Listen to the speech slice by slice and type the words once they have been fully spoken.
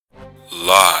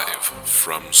Live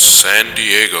from San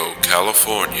Diego,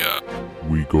 California.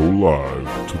 We go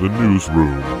live to the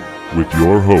newsroom with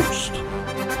your host,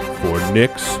 for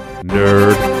Nick's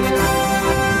Nerd.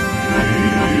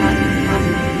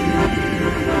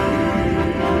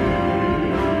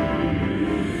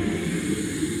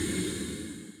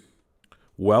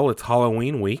 Well, it's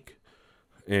Halloween week,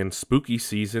 and spooky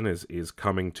season is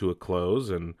coming to a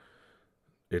close, and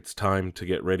it's time to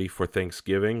get ready for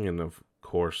Thanksgiving and, of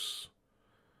course,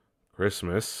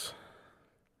 Christmas.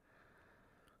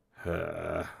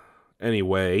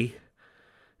 Anyway,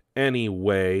 I've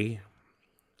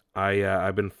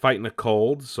been fighting a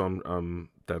cold, so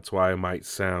that's why I might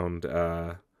sound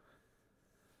a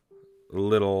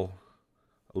little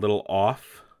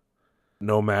off.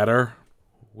 No matter,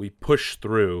 we push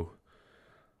through.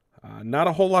 Not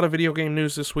a whole lot of video game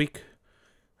news this week.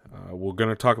 We're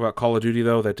going to talk about Call of Duty,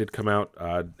 though. That did come out.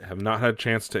 Have not had a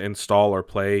chance to install or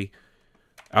play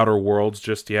Outer Worlds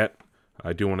just yet.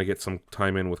 I do want to get some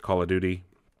time in with Call of Duty.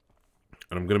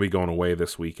 And I'm going to be going away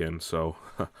this weekend, so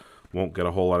won't get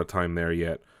a whole lot of time there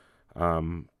yet.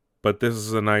 But this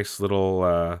is a nice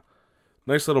little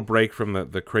break from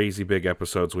the crazy big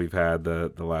episodes we've had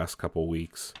the last couple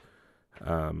weeks.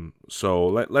 So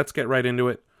let's get right into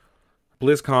it.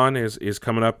 BlizzCon is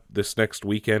coming up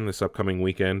this upcoming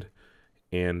weekend,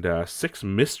 and 6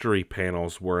 mystery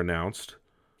panels were announced.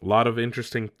 A lot of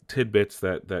interesting tidbits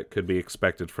that could be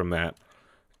expected from that.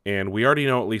 And we already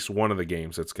know at least one of the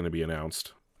games that's going to be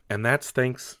announced. And that's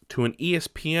thanks to an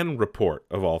ESPN report,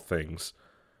 of all things.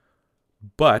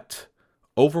 But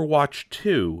Overwatch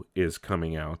 2 is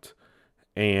coming out.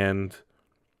 And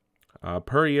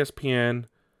per ESPN,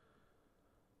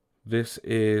 this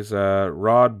is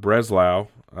Rod Breslau.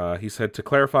 He said, to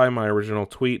clarify my original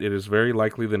tweet, it is very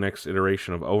likely the next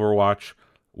iteration of Overwatch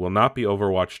will not be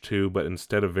Overwatch 2, but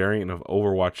instead a variant of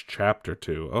Overwatch Chapter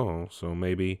 2. Oh, so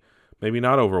maybe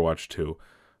not Overwatch 2.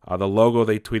 The logo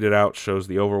they tweeted out shows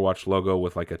the Overwatch logo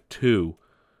with like a 2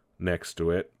 next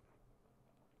to it.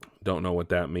 Don't know what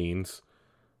that means.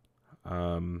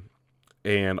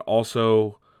 And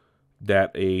also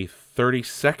that a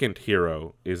 30-second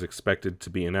hero is expected to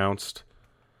be announced,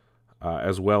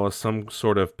 as well as some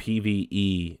sort of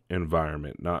PvE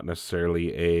environment, not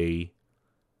necessarily a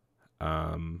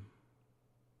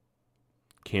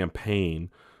campaign.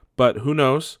 But who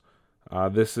knows?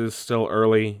 This is still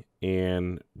early,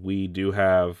 and we do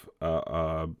have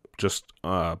just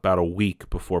about a week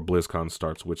before BlizzCon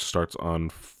starts, which starts on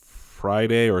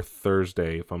Friday or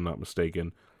Thursday, if I'm not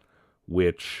mistaken,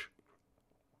 which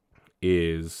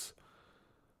is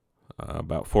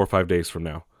about 4 or 5 days from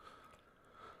now.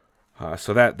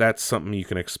 So that's something you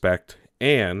can expect.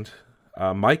 And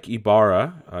Mike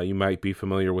Ibarra, you might be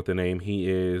familiar with the name.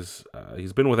 He's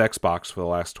been with Xbox for the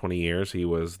last 20 years. He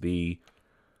was the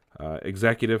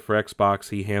executive for Xbox.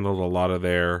 He handled a lot of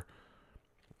their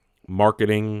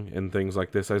marketing and things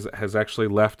like this. Has actually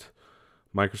left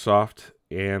Microsoft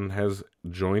and has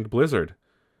joined Blizzard.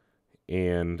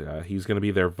 And he's going to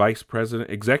be their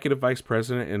executive vice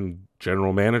president and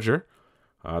general manager.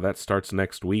 That starts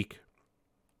next week.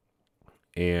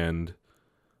 And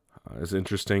it's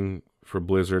interesting for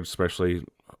Blizzard, especially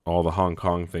all the Hong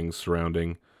Kong things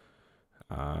surrounding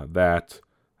that.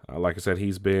 Like I said,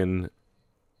 he's been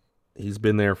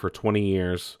there for 20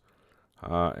 years,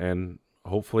 and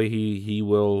hopefully he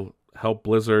will help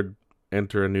Blizzard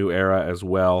enter a new era as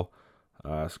well,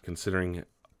 considering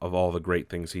of all the great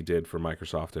things he did for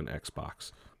Microsoft and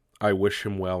Xbox. I wish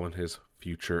him well in his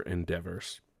future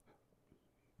endeavors.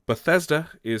 Bethesda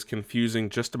is confusing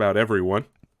just about everyone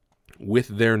with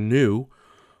their new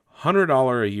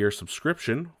 $100 a year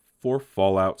subscription for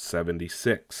Fallout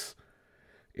 76.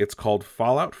 It's called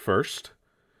Fallout First.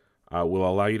 Will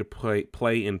allow you to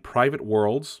play in private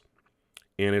worlds,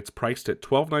 and it's priced at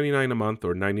 $12.99 a month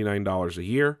or $99 a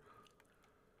year.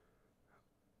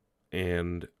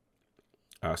 And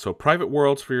so private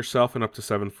worlds for yourself and up to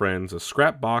 7 friends, a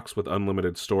scrap box with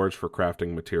unlimited storage for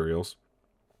crafting materials,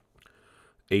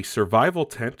 a survival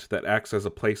tent that acts as a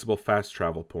placeable fast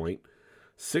travel point,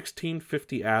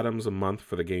 1650 atoms a month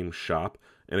for the game's shop,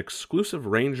 an exclusive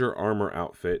ranger armor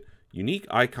outfit, unique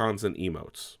icons and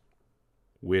emotes.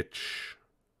 Which,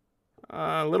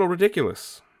 a little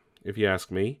ridiculous, if you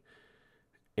ask me.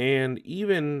 And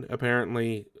even,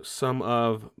 apparently, some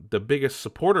of the biggest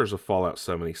supporters of Fallout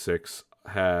 76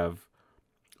 have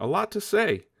a lot to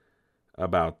say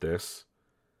about this.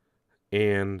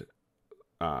 And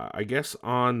I guess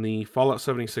on the Fallout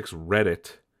 76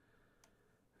 Reddit,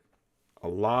 a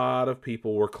lot of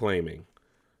people were claiming.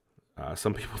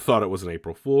 Some people thought it was an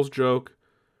April Fool's joke.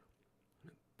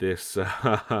 This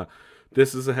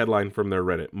This is a headline from their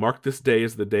Reddit. Mark this day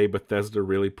as the day Bethesda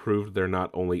really proved they're not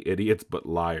only idiots, but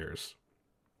liars.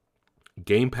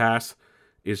 Game Pass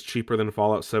is cheaper than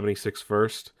Fallout 76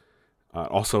 first.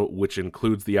 Also, which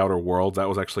includes The Outer Worlds. That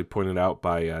was actually pointed out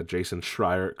by Jason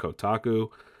Schreier at Kotaku.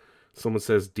 Someone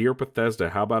says, Dear Bethesda,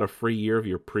 how about a free year of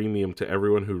your premium to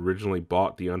everyone who originally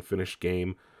bought the unfinished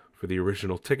game for the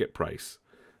original ticket price?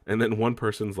 And then one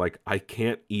person's like, I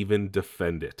can't even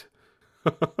defend it.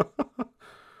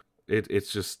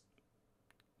 It's just,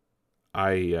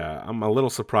 I'm a little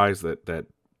surprised that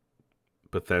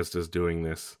Bethesda's doing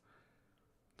this.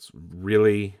 It's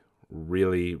really,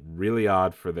 really, really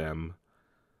odd for them.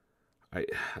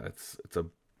 It's a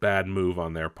bad move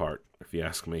on their part, if you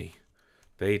ask me.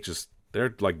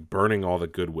 They're like burning all the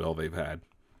goodwill they've had.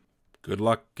 Good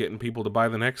luck getting people to buy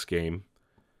the next game.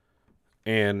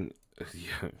 And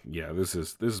yeah, this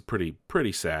is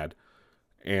pretty sad.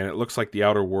 And it looks like The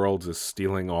Outer Worlds is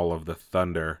stealing all of the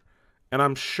thunder. And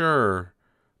I'm sure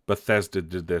Bethesda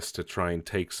did this to try and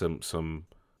take some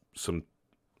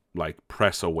like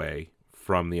press away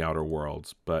from The Outer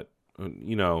Worlds, but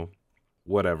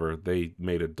whatever, they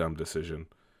made a dumb decision.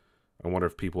 I wonder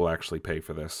if people actually pay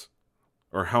for this,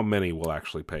 or how many will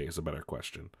actually pay is a better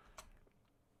question.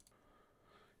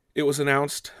 It was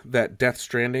announced that Death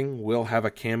Stranding will have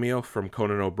a cameo from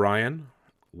Conan O'Brien,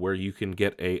 where you can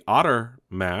get a otter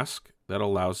mask that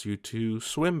allows you to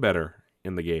swim better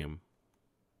in the game.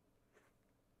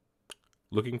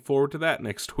 Looking forward to that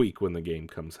next week when the game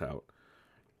comes out.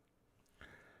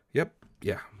 Yep,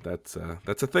 yeah, that's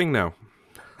a thing now.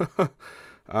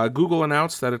 Google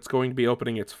announced that it's going to be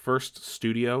opening its first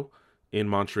studio in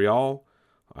Montreal.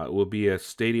 It will be a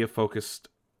Stadia-focused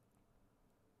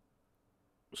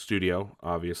studio,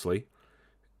 obviously.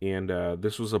 And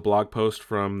this was a blog post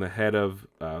from the head of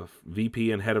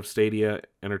VP and head of Stadia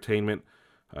Entertainment,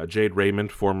 Jade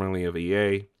Raymond, formerly of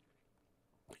EA.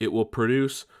 It will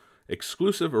produce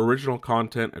exclusive original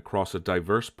content across a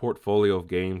diverse portfolio of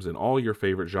games in all your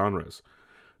favorite genres.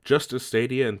 Just as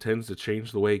Stadia intends to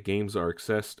change the way games are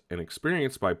accessed and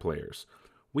experienced by players,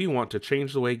 we want to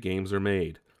change the way games are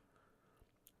made.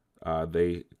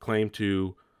 They claim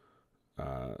to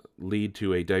lead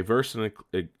to a diverse and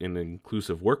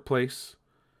inclusive workplace.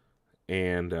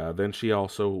 And then she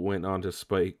also went on to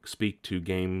speak to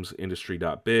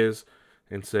GamesIndustry.biz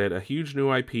and said, a huge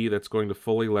new IP that's going to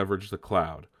fully leverage the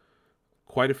cloud.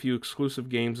 Quite a few exclusive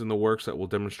games in the works that will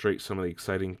demonstrate some of the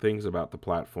exciting things about the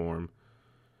platform.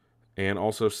 And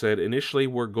also said, initially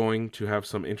we're going to have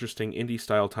some interesting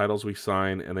indie-style titles we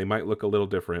sign, and they might look a little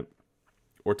different,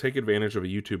 or take advantage of a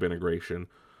YouTube integration,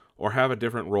 or have a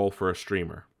different role for a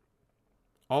streamer.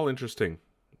 All interesting.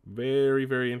 Very,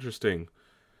 very interesting.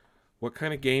 What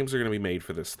kind of games are going to be made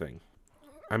for this thing?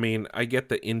 I mean, I get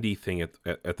the indie thing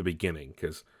at the beginning,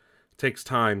 because it takes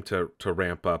time to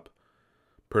ramp up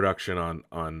production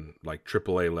on like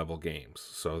AAA level games.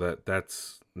 So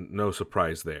that's no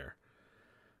surprise there.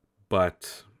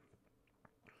 But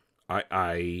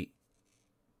I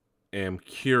am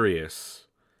curious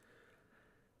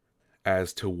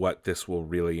as to what this will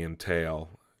really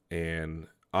entail. And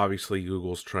obviously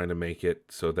Google's trying to make it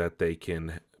so that they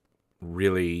can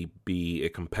really be a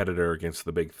competitor against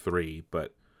the big three,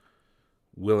 but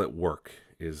will it work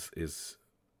is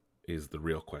the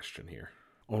real question here.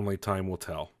 Only time will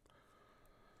tell.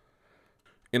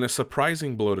 In a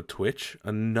surprising blow to Twitch,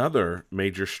 another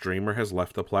major streamer has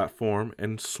left the platform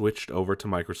and switched over to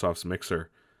Microsoft's Mixer.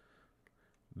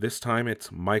 This time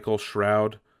it's Michael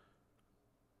Shroud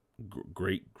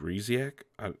Greziak?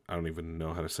 I don't even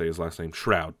know how to say his last name.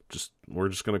 Shroud. We're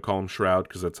just going to call him Shroud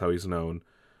because that's how he's known.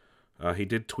 He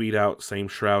did tweet out, same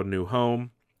Shroud, new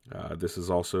home. This is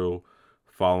also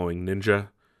following Ninja.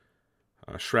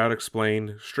 Shroud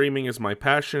explained, streaming is my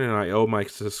passion and I owe my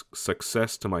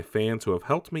success to my fans who have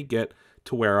helped me get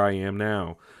to where I am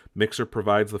now. Mixer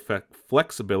provides the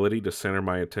flexibility to center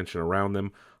my attention around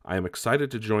them. I am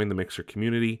excited to join the Mixer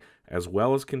community, as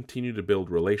well as continue to build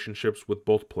relationships with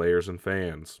both players and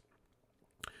fans.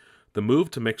 The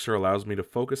move to Mixer allows me to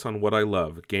focus on what I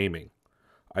love, gaming.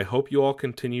 I hope you all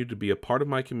continue to be a part of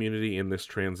my community in this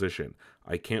transition.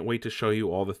 I can't wait to show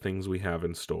you all the things we have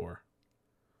in store.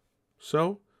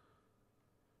 So,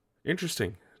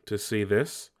 interesting to see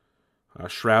this.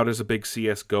 Shroud is a big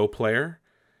CSGO player,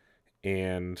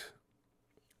 and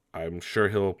I'm sure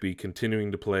he'll be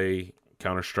continuing to play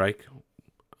Counter-Strike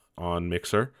on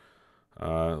Mixer.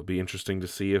 It'll be interesting to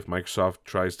see if Microsoft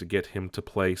tries to get him to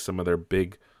play some of their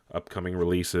big upcoming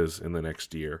releases in the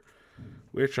next year,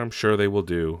 which I'm sure they will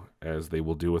do, as they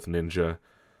will do with Ninja.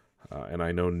 And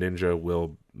I know Ninja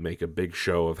will make a big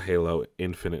show of Halo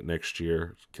Infinite next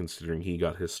year, considering he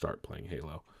got his start playing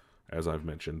Halo, as I've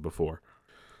mentioned before.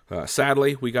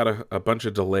 Sadly, we got a bunch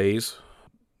of delays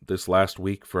this last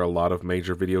week for a lot of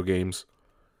major video games.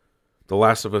 The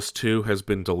Last of Us 2 has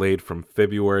been delayed from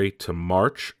February to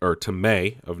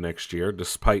May of next year,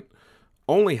 despite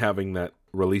only having that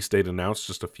release date announced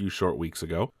just a few short weeks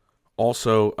ago.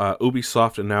 Also,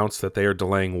 Ubisoft announced that they are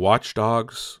delaying Watch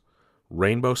Dogs,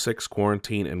 Rainbow Six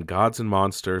Quarantine, and Gods and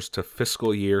Monsters to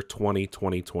fiscal year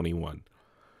 2021,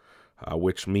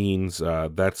 which means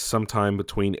that's sometime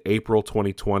between April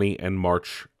 2020 and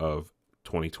March of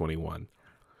 2021.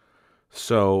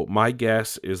 So my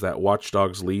guess is that Watch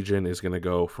Dogs Legion is going to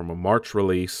go from a March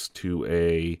release to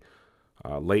a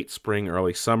late spring,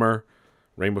 early summer.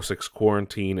 Rainbow Six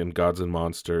Quarantine and Gods and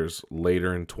Monsters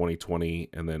later in 2020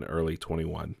 and then early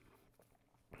 21.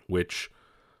 Which,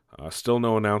 still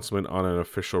no announcement on an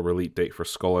official release date for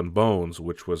Skull and Bones,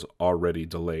 which was already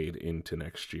delayed into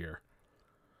next year.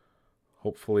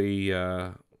 Hopefully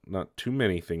not too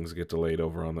many things get delayed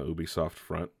over on the Ubisoft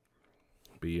front.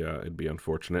 It'd be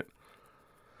unfortunate.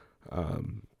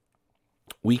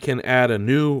 We can add a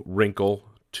new wrinkle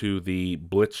to the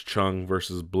Blitzchung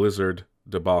versus Blizzard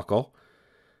debacle,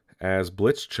 as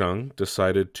Blitzchung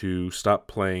decided to stop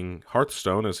playing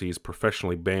Hearthstone as he's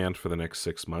professionally banned for the next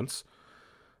 6 months,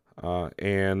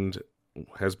 and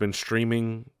has been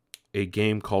streaming a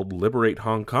game called Liberate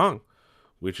Hong Kong,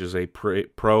 which is a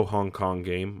pro-Hong Kong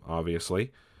game,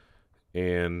 obviously,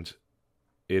 and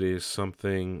it is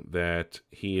something that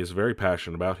he is very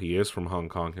passionate about. He is from Hong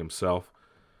Kong himself,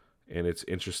 and it's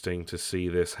interesting to see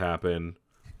this happen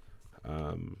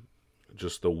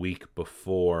just the week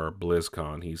before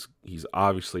BlizzCon. He's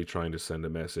obviously trying to send a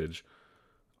message.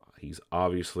 He's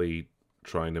obviously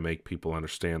trying to make people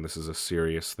understand this is a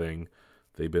serious thing.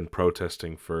 They've been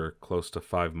protesting for close to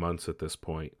 5 months at this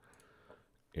point,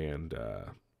 and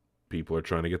people are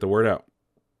trying to get the word out.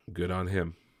 Good on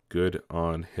him. Good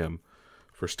on him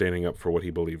for standing up for what he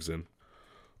believes in.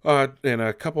 And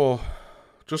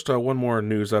one more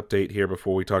news update here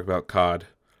before we talk about COD.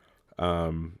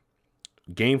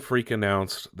 Game Freak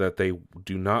announced that they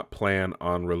do not plan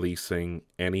on releasing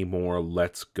any more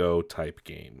Let's Go type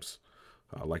games.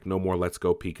 Like no more Let's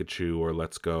Go Pikachu or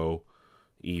Let's Go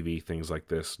Eevee, things like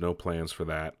this. No plans for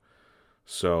that.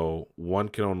 So one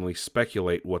can only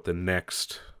speculate what the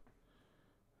next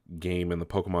game in the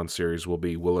Pokemon series will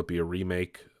be. Will it be a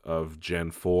remake of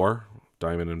Gen 4,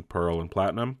 Diamond and Pearl and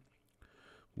Platinum?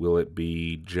 Will it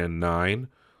be Gen 9,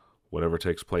 whatever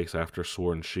takes place after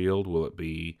Sword and Shield? Will it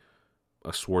be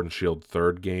a Sword and Shield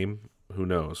third game? Who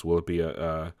knows? Will it be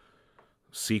a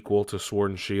sequel to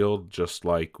Sword and Shield, just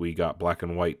like we got Black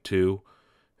and White 2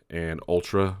 and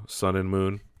Ultra Sun and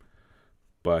Moon?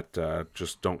 But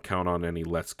just don't count on any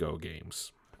Let's Go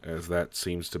games, as that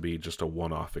seems to be just a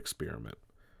one-off experiment.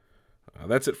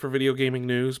 That's it for video gaming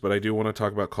news, but I do want to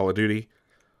talk about Call of Duty.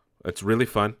 It's really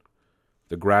fun.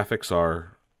 The graphics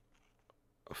are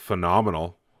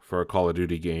phenomenal for a Call of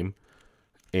Duty game,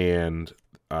 and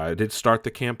I did start the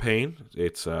campaign.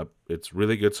 It's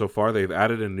really good so far. They've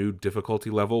added a new difficulty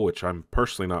level, which I'm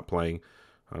personally not playing.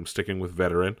 I'm sticking with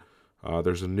Veteran.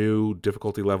 There's a new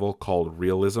difficulty level called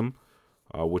Realism,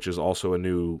 which is also a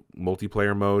new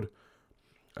multiplayer mode.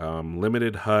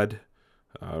 Limited HUD.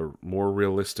 More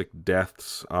realistic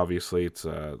deaths. Obviously, it's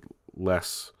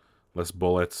less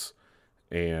bullets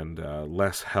and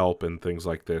less help and things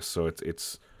like this. So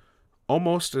it's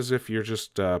almost as if you're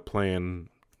just playing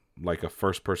like a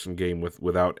first-person game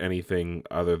without anything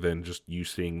other than just you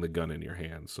seeing the gun in your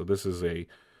hand. So this is a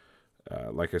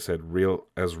like I said,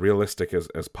 as realistic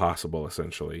as possible,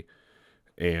 essentially,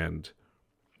 and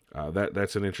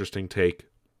that's an interesting take.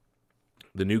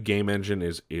 The new game engine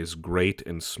is great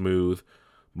and smooth.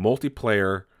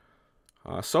 Multiplayer,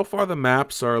 so far the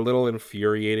maps are a little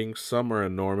infuriating. Some are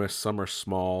enormous, some are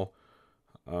small.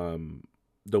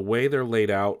 The way they're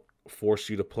laid out force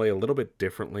you to play a little bit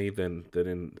differently than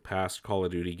in past Call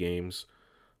of Duty games.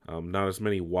 Not as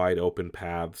many wide open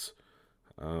paths.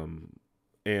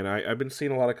 And I've been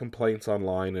seeing a lot of complaints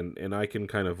online, and I can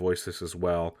kind of voice this as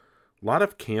well. A lot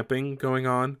of camping going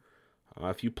on.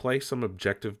 If you play some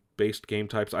objective-based game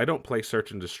types, I don't play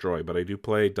Search and Destroy, but I do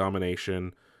play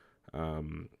Domination,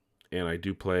 and I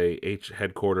do play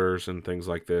Headquarters and things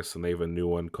like this, and they have a new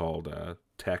one called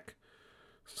Tech.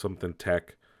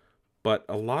 But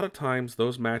a lot of times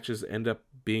those matches end up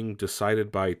being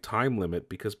decided by time limit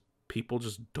because people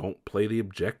just don't play the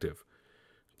objective.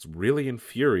 It's really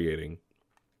infuriating,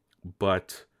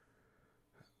 but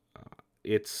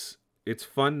it's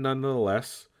fun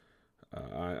nonetheless.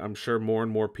 I'm sure more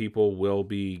and more people will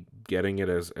be getting it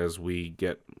as we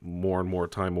get more and more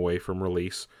time away from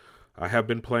release. I have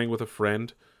been playing with a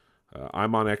friend.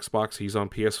 I'm on Xbox, he's on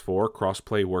PS4.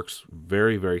 Crossplay works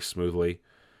very, very smoothly.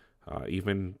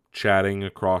 Even chatting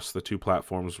across the two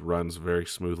platforms runs very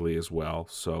smoothly as well.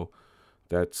 So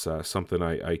that's something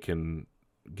I can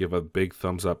give a big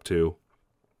thumbs up to.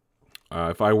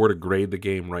 If I were to grade the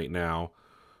game right now,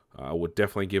 I would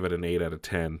definitely give it an 8 out of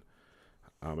 10.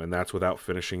 And that's without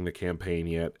finishing the campaign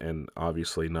yet. And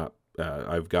obviously not.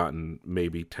 I've gotten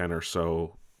maybe 10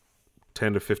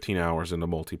 to 15 hours into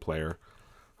multiplayer,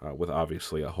 with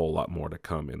obviously a whole lot more to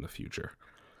come in the future.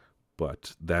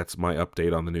 But that's my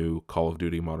update on the new Call of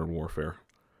Duty Modern Warfare.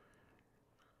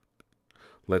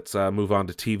 Let's move on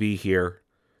to TV here.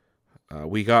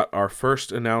 We got our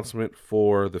first announcement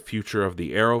for the future of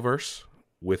the Arrowverse,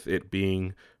 with it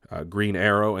being Green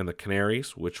Arrow and the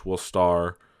Canaries, which will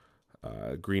star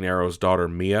Green Arrow's daughter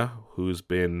Mia, who's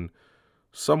been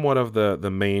somewhat of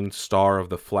the main star of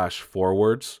the Flash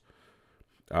Forwards.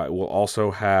 It will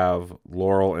also have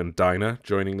Laurel and Dinah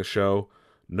joining the show.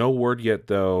 No word yet,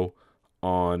 though,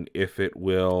 on if it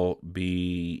will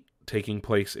be taking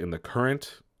place in the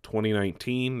current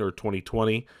 2019 or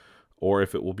 2020, or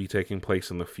if it will be taking place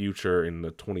in the future in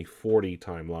the 2040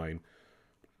 timeline.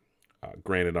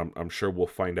 Granted, I'm sure we'll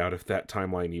find out if that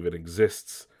timeline even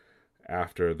exists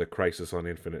after the Crisis on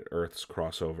Infinite Earths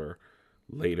crossover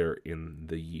later in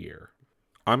the year.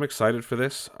 I'm excited for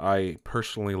this. I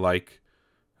personally like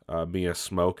Mia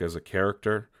Smoke as a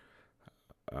character.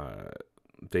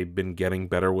 They've been getting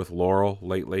better with Laurel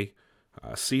lately.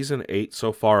 Season 8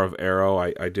 so far of Arrow,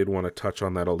 I did want to touch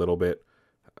on that a little bit.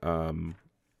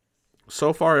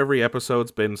 So far, every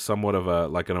episode's been somewhat of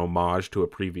an homage to a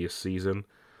previous season.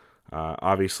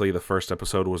 Obviously, the first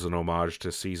episode was an homage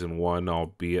to Season 1,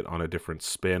 albeit on a different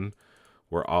spin,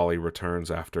 where Ollie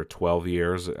returns after 12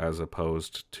 years as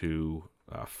opposed to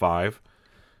 5.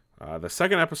 The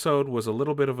second episode was a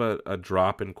little bit of a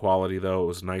drop in quality, though. It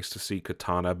was nice to see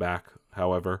Katana back,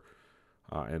 however,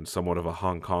 and somewhat of a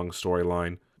Hong Kong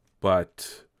storyline.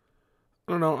 But,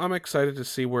 I don't know, I'm excited to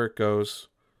see where it goes.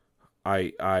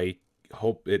 I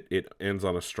hope it ends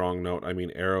on a strong note. I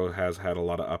mean, Arrow has had a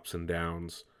lot of ups and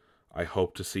downs. I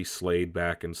hope to see Slade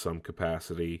back in some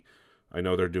capacity. I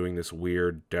know they're doing this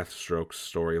weird Deathstroke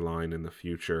storyline in the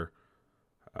future,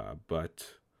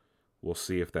 but we'll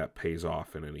see if that pays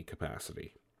off in any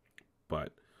capacity.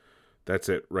 But that's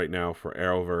it right now for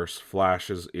Arrowverse. Flash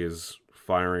is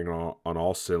firing on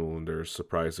all cylinders,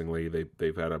 surprisingly.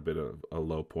 They've had a bit of a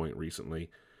low point recently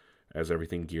as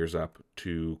everything gears up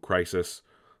to Crisis.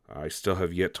 I still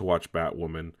have yet to watch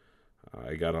Batwoman.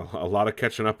 I got a lot of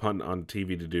catching up on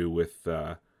TV to do with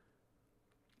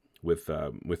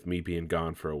me being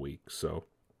gone for a week. So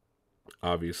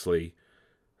obviously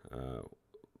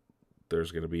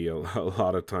there's going to be a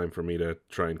lot of time for me to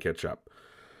try and catch up.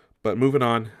 But moving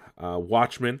on,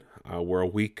 Watchmen, we're a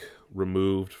week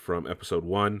removed from episode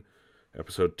 1.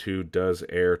 Episode 2 does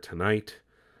air tonight,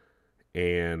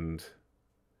 and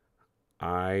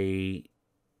I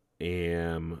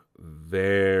am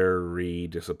very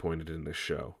disappointed in this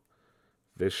show.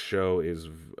 This show is,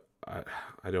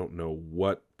 I don't know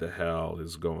what the hell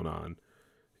is going on.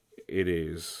 It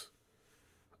is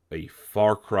a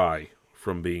far cry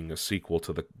from being a sequel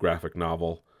to the graphic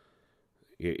novel.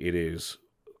 It is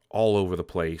all over the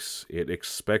place. It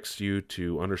expects you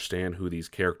to understand who these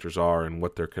characters are and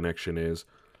what their connection is.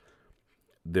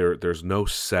 There's no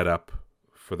setup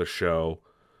for the show,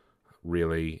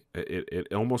 really.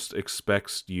 It almost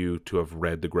expects you to have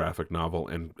read the graphic novel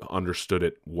and understood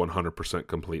it 100%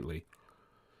 completely,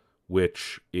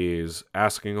 which is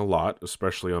asking a lot,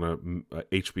 especially on a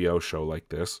HBO show like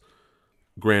this.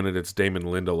 Granted, it's Damon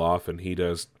Lindelof, and he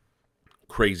does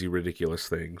crazy, ridiculous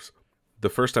things. The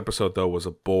first episode, though, was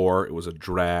a bore. It was a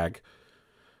drag.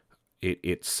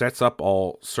 It sets up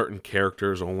all certain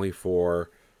characters only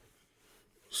for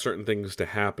certain things to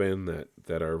happen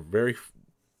that are very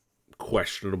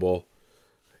questionable,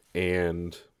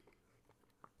 and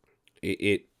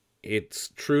it's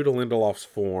true to Lindelof's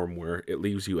form, where it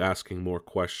leaves you asking more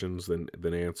questions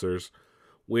than answers,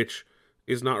 which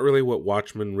is not really what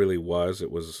Watchmen really was.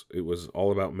 It was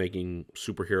all about making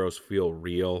superheroes feel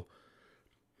real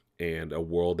and a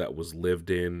world that was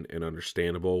lived in and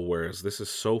understandable, whereas this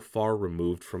is so far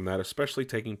removed from that, especially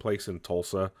taking place in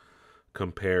Tulsa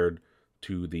compared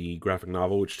to the graphic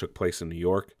novel, which took place in New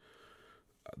York.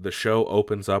 The show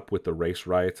opens up with the race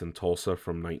riots in Tulsa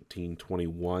from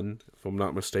 1921, if I'm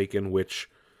not mistaken, which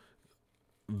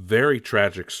very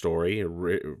tragic story,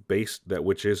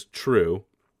 which is true.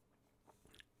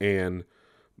 And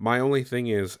My only thing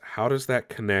is, how does that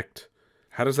connect?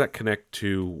 How does that connect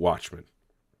to Watchmen?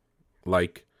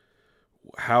 Like,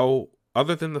 how,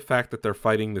 other than the fact that they're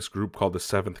fighting this group called the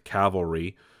 7th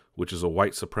Cavalry, which is a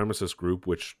white supremacist group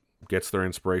which gets their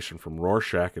inspiration from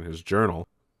Rorschach and his journal.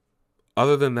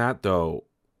 Other than that, though,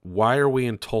 why are we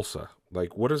in Tulsa?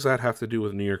 Like, what does that have to do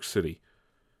with New York City?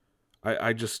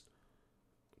 I just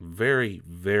very,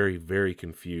 very, very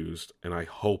confused, and I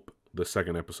hope the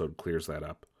second episode clears that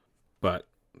up. But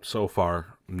so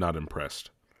far, I'm not impressed.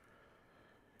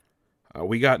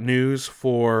 We got news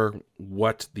for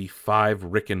what the 5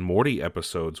 Rick and Morty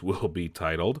episodes will be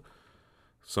titled.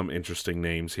 Some interesting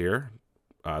names here.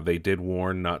 They did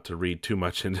warn not to read too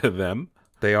much into them.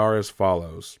 They are as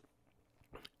follows.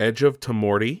 Edge of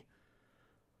Tomorty.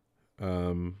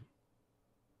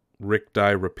 Rick Die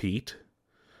Repeat.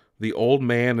 The Old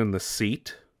Man in the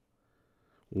Seat.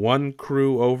 One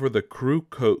Crew Over the Crew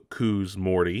Coos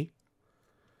Morty.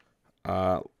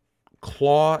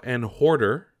 Claw and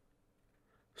Hoarder.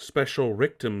 Special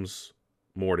Ricktoms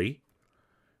Morty.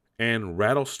 And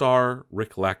Rattlestar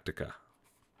Rick Lactica.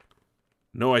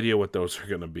 No idea what those are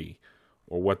going to be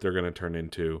or what they're going to turn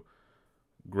into.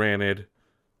 Granted,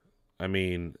 I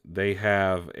mean, they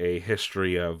have a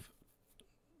history of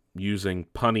using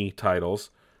punny titles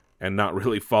and not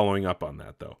really following up on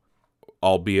that, though,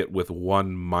 albeit with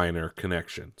one minor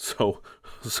connection. So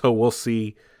we'll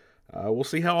see. We'll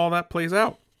see how all that plays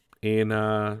out. In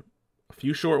a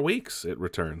few short weeks, it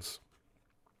returns.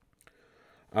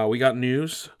 We got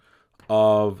news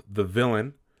of the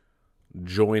villain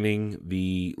joining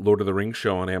the Lord of the Rings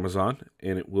show on Amazon,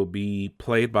 and it will be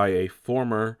played by a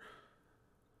former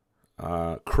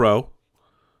Crow,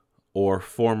 or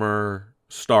former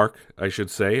Stark, I should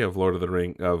say, of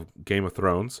Game of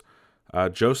Thrones.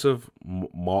 Joseph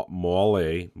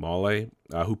Mawle,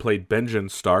 who played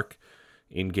Benjen Stark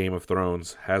in Game of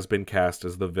Thrones, has been cast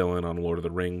as the villain on Lord of the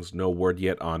Rings. No word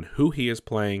yet on who he is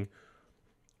playing,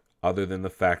 other than the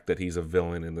fact that he's a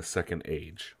villain in the Second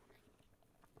Age.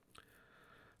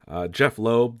 Jeff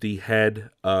Loeb, the head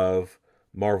of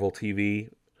Marvel TV,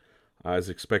 is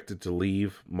expected to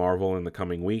leave Marvel in the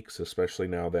coming weeks, especially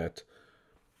now that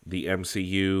the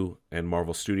MCU and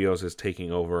Marvel Studios is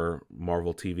taking over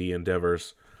Marvel TV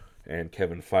endeavors and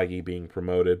Kevin Feige being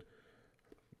promoted.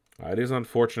 It is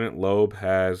unfortunate. Loeb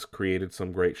has created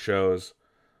some great shows.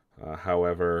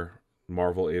 However,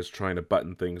 Marvel is trying to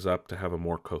button things up to have a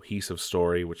more cohesive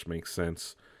story, which makes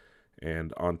sense.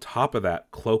 And on top of that,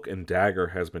 Cloak and Dagger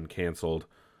has been canceled.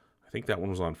 I think that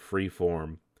one was on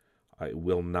Freeform. It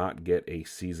will not get a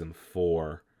season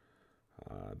 4.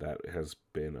 That has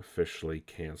been officially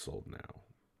canceled now.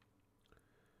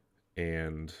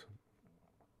 And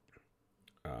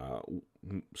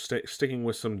sticking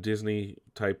with some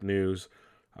Disney-type news,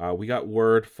 we got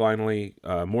word, finally,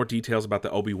 more details about the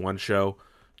Obi-Wan show.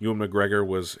 Ewan McGregor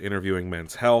was interviewing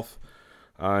Men's Health,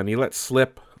 and he let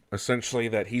slip essentially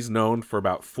that he's known for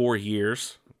about 4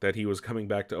 years that he was coming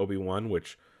back to Obi-Wan,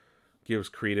 which gives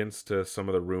credence to some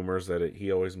of the rumors that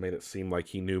he always made it seem like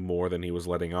he knew more than he was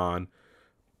letting on.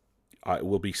 It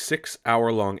will be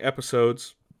 6-hour-long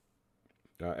episodes.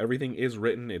 Everything is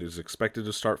written. It is expected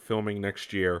to start filming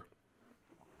next year.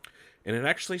 And it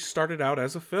actually started out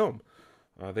as a film.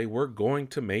 They were going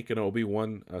to make an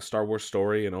Obi-Wan, a Star Wars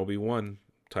story, an Obi-Wan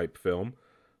type film.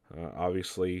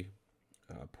 Obviously,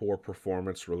 poor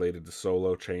performance related to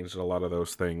Solo changed a lot of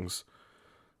those things.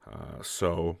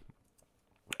 So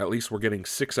at least we're getting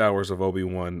 6 hours of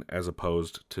Obi-Wan as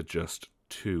opposed to just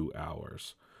 2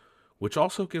 hours. Which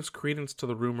also gives credence to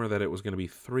the rumor that it was going to be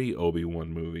 3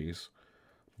 Obi-Wan movies.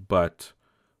 But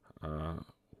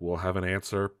we'll have an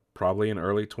answer probably in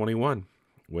early 21,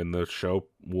 when the show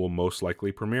will most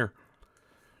likely premiere.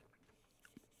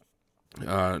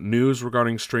 News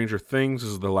regarding Stranger Things.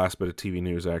 This is the last bit of TV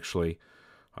news, actually.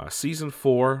 Season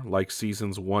 4, like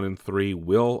seasons 1 and 3,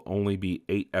 will only be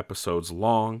 8 episodes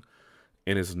long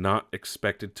and is not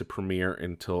expected to premiere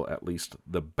until at least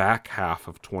the back half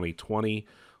of 2020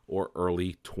 or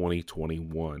early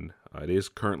 2021. It is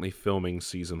currently filming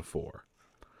season 4.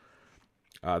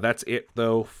 That's it,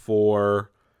 though,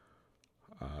 for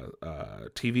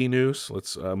TV news.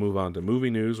 Let's move on to movie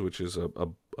news, which is a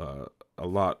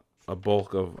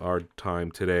bulk of our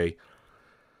time today.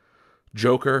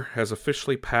 Joker has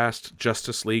officially passed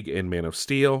Justice League and Man of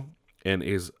Steel and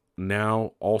is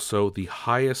now also the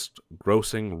highest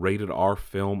grossing rated R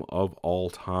film of all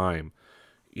time.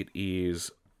 It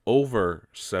is over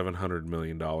 $700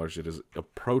 million. It is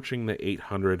approaching the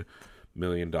 $800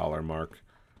 million mark.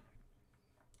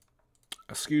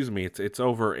 Excuse me, it's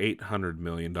over $800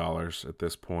 million at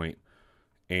this point.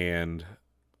 And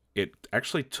It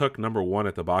actually took number one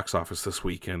at the box office this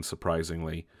weekend,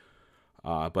 surprisingly.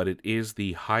 But it is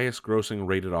the highest grossing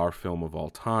rated R film of all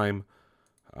time.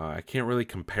 I can't really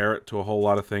compare it to a whole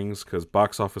lot of things because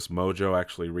Box Office Mojo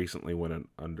actually recently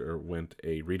underwent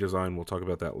a redesign. We'll talk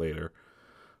about that later.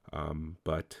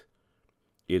 But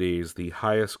it is the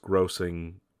highest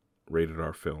grossing rated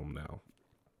R film now.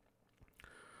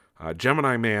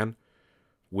 Gemini Man,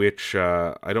 which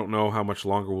I don't know how much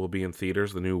longer will be in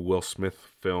theaters, the new Will Smith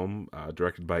film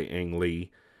directed by Ang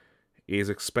Lee, is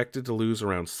expected to lose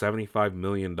around $75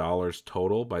 million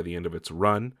total by the end of its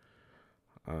run.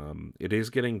 It is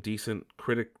getting decent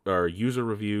user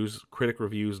reviews, critic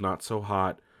reviews, not so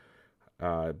hot.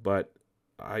 But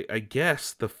I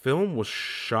guess the film was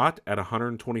shot at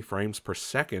 120 frames per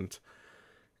second,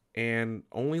 and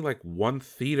only like one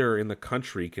theater in the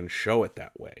country can show it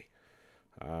that way.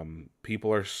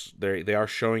 People are they are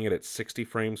showing it at 60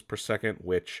 frames per second,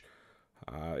 which,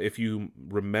 if you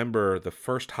remember, the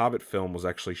first Hobbit film was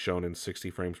actually shown in 60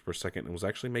 frames per second and was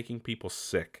actually making people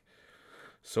sick.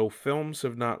 So films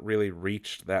have not really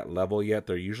reached that level yet.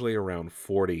 They're usually around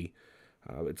 40.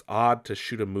 It's odd to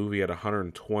shoot a movie at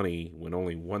 120 when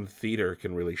only one theater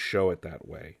can really show it that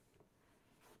way,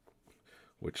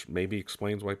 which maybe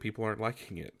explains why people aren't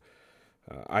liking it.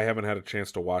 I haven't had a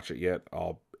chance to watch it yet.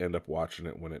 I'll end up watching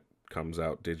it when it comes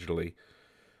out digitally.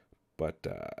 But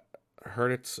I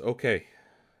heard it's okay.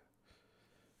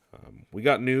 We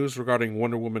got news regarding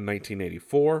Wonder Woman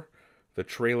 1984. The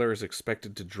trailer is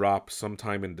expected to drop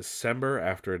sometime in December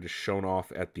after it is shown off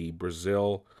at the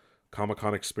Brazil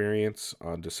Comic-Con experience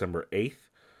on December 8th.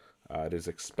 It is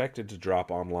expected to drop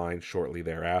online shortly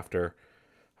thereafter.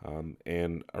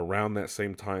 And around that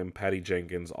same time, Patty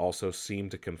Jenkins also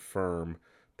seemed to confirm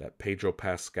that Pedro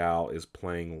Pascal is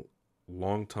playing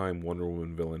longtime Wonder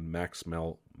Woman villain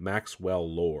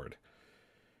Maxwell Lord,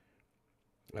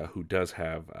 who does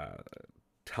have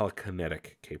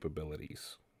telekinetic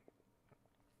capabilities.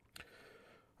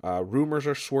 Rumors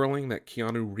are swirling that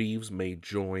Keanu Reeves may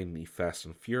join the Fast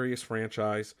and Furious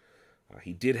franchise.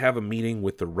 He did have a meeting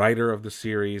with the writer of the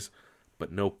series,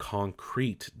 but no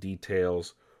concrete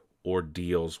details or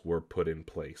deals were put in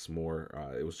place.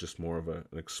 It was just more of an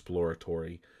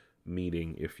exploratory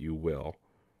meeting, if you will.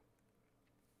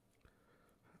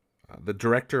 The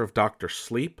director of Dr.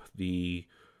 Sleep, the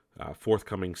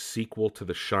forthcoming sequel to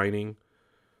The Shining,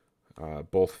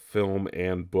 both film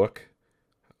and book,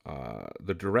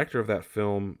 the director of that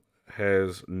film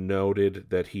has noted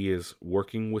that he is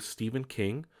working with Stephen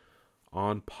King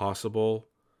on possible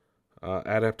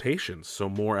adaptations, so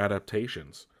more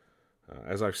adaptations.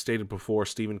 As I've stated before,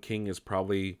 Stephen King is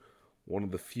probably one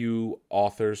of the few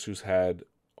authors who's had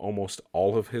almost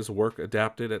all of his work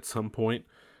adapted at some point,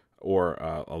 or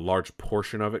a large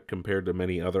portion of it compared to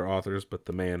many other authors, but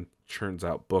the man churns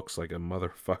out books like a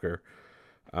motherfucker.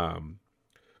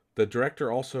 The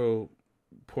director also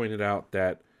pointed out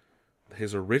that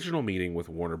his original meeting with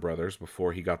Warner Brothers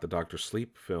before he got the Dr.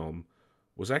 Sleep film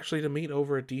was actually to meet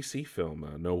over a DC film.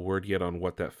 No word yet on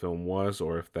what that film was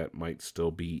or if that might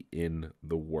still be in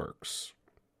the works.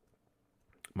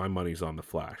 My money's on The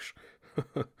Flash.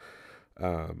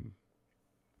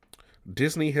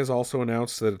 Disney has also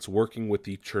announced that it's working with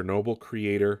the Chernobyl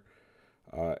creator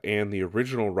and the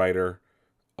original writer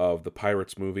of the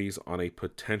Pirates movies on a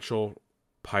potential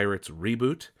Pirates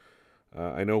reboot.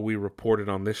 I know we reported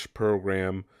on this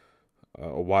program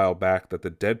a while back that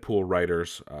the Deadpool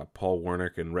writers, Paul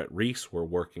Wernick and Rhett Reese, were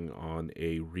working on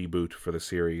a reboot for the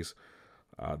series.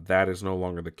 That is no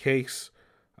longer the case.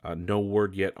 No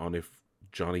word yet on if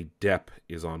Johnny Depp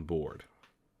is on board,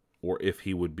 or if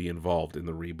he would be involved in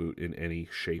the reboot in any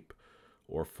shape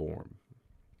or form.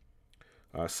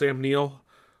 Sam Neill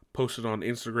posted on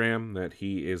Instagram that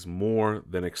he is more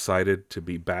than excited to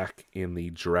be back in the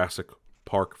Jurassic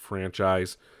Park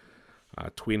franchise,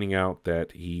 tweeting out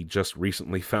that he just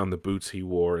recently found the boots he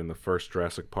wore in the first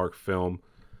Jurassic Park film,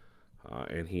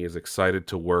 and he is excited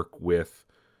to work with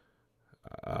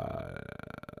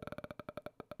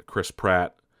Chris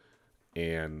Pratt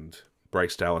and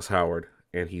Bryce Dallas Howard,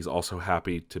 and he's also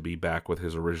happy to be back with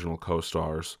his original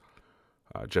co-stars,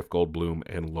 Jeff Goldblum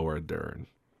and Laura Dern.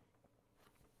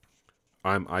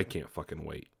 I can't fucking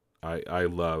wait. I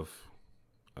love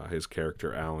his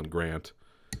character, Alan Grant.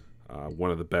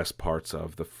 One of the best parts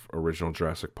of the original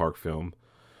Jurassic Park film.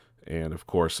 And of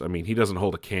course, I mean, he doesn't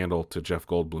hold a candle to Jeff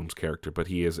Goldblum's character, but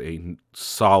he is a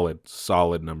solid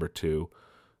number two.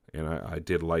 And I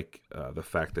did like the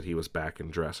fact that he was back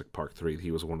in Jurassic Park 3.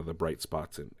 He was one of the bright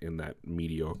spots in that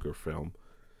mediocre film.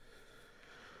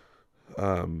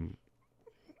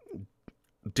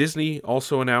 Disney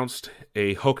also announced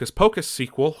a Hocus Pocus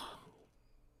sequel,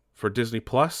 for Disney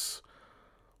Plus,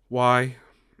 why?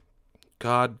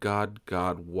 God,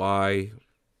 why?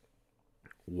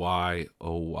 Why,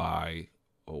 oh why,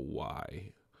 oh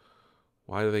why?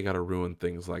 Why do they gotta ruin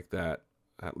things like that?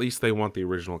 At least they want the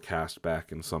original cast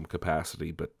back in some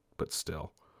capacity, but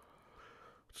still.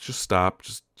 Just stop.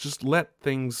 Just let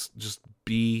things just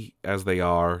be as they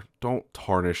are. Don't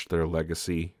tarnish their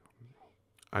legacy.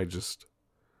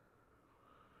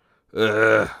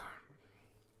 Ugh.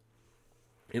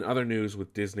 In other news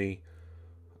with Disney,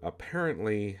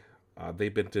 apparently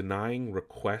they've been denying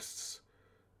requests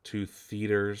to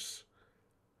theaters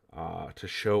to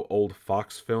show old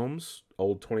Fox films,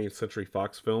 old 20th Century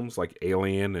Fox films like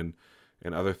Alien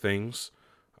and other things.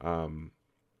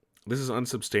 This is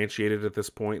unsubstantiated at this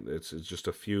point. It's just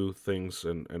a few things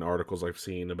and articles I've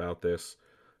seen about this,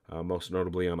 most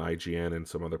notably on IGN and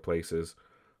some other places.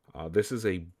 This is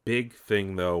a big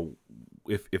thing, though.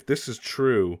 If this is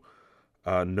true,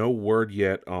 no word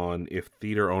yet on if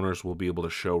theater owners will be able to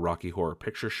show Rocky Horror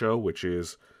Picture Show, which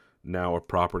is now a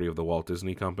property of the Walt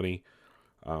Disney Company.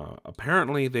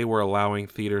 Apparently, they were allowing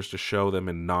theaters to show them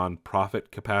in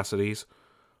non-profit capacities,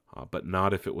 but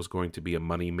not if it was going to be a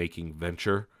money-making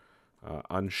venture.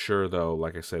 Unsure, though,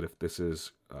 like I said, if this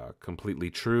is completely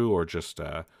true or just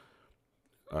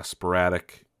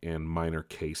sporadic and minor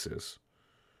cases.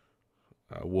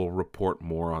 We'll report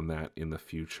more on that in the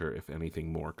future if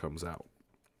anything more comes out.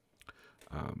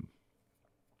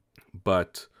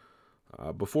 But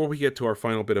before we get to our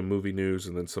final bit of movie news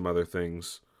and then some other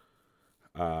things,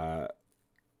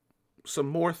 some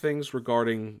more things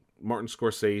regarding Martin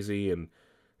Scorsese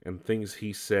and things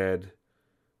he said,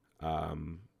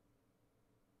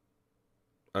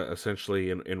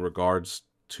 essentially in regards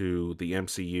to the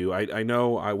MCU. I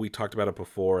know we talked about it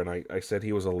before, and I said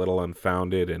he was a little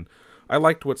unfounded, and I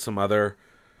liked what some other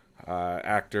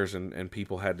actors and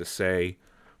people had to say,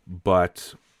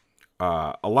 but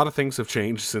a lot of things have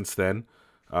changed since then.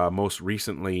 Most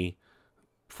recently,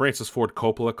 Francis Ford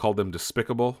Coppola called them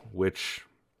despicable, which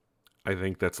I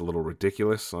think that's a little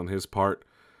ridiculous on his part.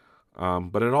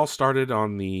 But it all started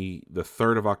on the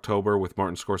 3rd of October with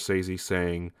Martin Scorsese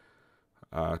saying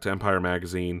to Empire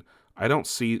Magazine, "I don't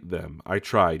see them. I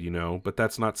tried, but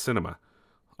that's not cinema.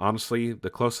 Honestly,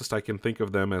 the closest I can think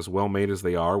of them as well-made as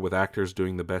they are, with actors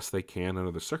doing the best they can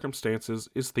under the circumstances,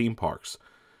 is theme parks.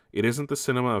 It isn't the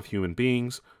cinema of human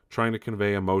beings trying to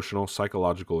convey emotional,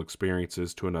 psychological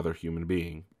experiences to another human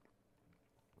being."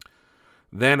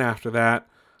 Then after that,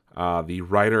 the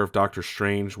writer of Doctor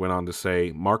Strange went on to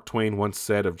say, "Mark Twain once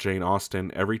said of Jane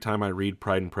Austen, every time I read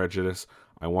Pride and Prejudice,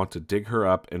 I want to dig her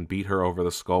up and beat her over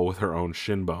the skull with her own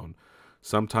shin bone.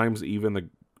 Sometimes even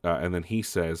and then he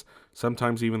says,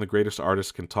 sometimes even the greatest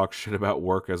artists can talk shit about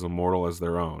work as immortal as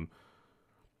their own.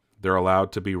 They're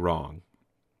allowed to be wrong."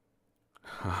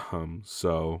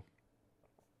 So,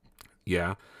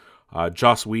 yeah.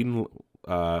 Joss Whedon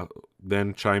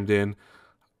then chimed in,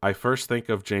 "I first think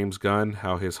of James Gunn,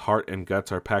 how his heart and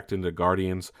guts are packed into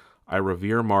Guardians. I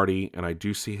revere Marty, and I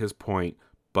do see his point,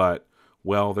 but,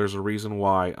 well, there's a reason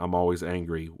why I'm always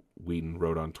angry," Whedon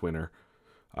wrote on Twitter.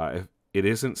 If it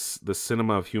isn't the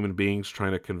cinema of human beings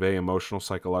trying to convey emotional,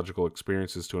 psychological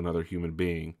experiences to another human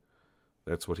being.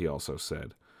 That's what he also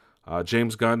said.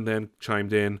 James Gunn then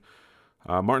chimed in,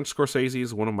 "Martin Scorsese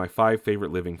is one of my 5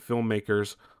 favorite living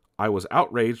filmmakers. I was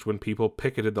outraged when people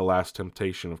picketed The Last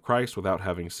Temptation of Christ without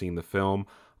having seen the film.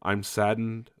 I'm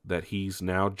saddened that he's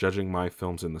now judging my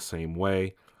films in the same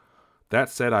way. That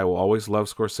said, I will always love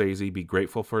Scorsese, be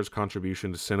grateful for his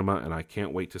contribution to cinema, and I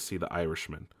can't wait to see The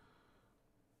Irishman."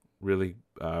 Really,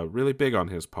 really big on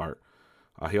his part.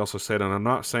 He also said, "And I'm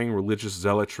not saying religious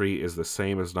zealotry is the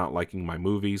same as not liking my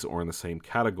movies or in the same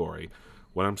category.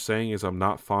 What I'm saying is I'm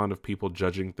not fond of people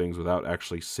judging things without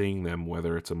actually seeing them,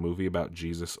 whether it's a movie about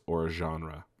Jesus or a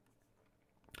genre."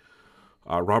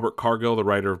 Robert Cargill, the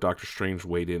writer of Doctor Strange,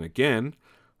 weighed in again.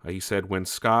 He said, "When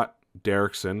Scott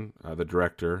Derrickson, the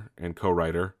director and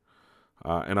co-writer,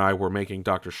 and I were making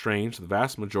Doctor Strange, the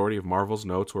vast majority of Marvel's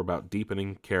notes were about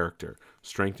deepening character,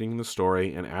 strengthening the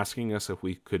story, and asking us if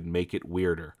we could make it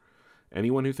weirder.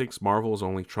 Anyone who thinks Marvel is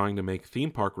only trying to make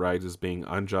theme park rides is being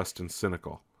unjust and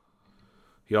cynical."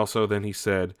 He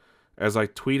said, "As I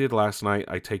tweeted last night,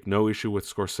 I take no issue with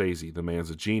Scorsese. The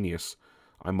man's a genius.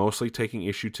 I'm mostly taking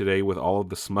issue today with all of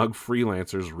the smug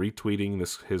freelancers retweeting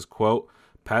his quote,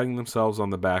 patting themselves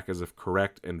on the back as if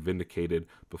correct and vindicated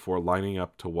before lining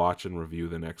up to watch and review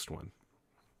the next one."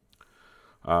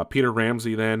 Peter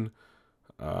Ramsey then,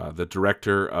 the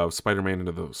director of Spider-Man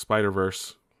Into the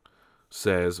Spider-Verse,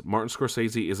 says, "Martin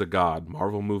Scorsese is a god.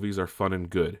 Marvel movies are fun and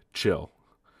good. Chill.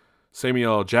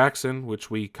 Samuel L. Jackson, which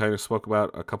we kind of spoke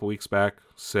about a couple weeks back,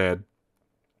 said,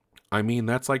 I mean,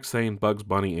 that's like saying Bugs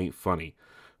Bunny ain't funny.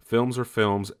 Films are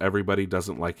films. Everybody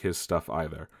doesn't like his stuff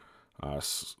either.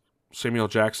 Samuel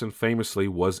Jackson famously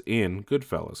was in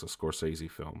Goodfellas, a Scorsese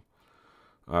film.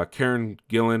 Karen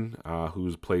Gillan,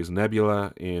 who plays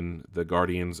Nebula in the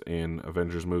Guardians and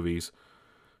Avengers movies,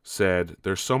 said,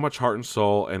 there's so much heart and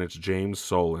soul, and it's James'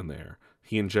 soul in there.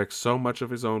 He injects so much of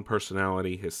his own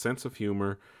personality, his sense of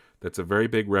humor, that's a very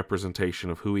big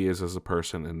representation of who he is as a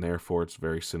person, and therefore it's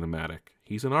very cinematic.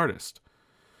 He's an artist.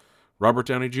 Robert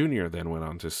Downey Jr. then went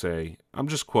on to say, I'm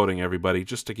just quoting everybody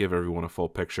just to give everyone a full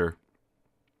picture.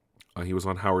 He was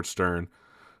on Howard Stern.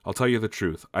 I'll tell you the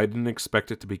truth. I didn't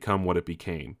expect it to become what it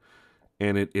became.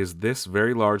 And it is this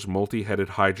very large multi-headed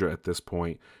hydra at this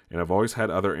point, and I've always had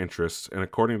other interests, and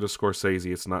according to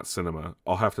Scorsese, it's not cinema.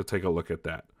 I'll have to take a look at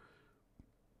that.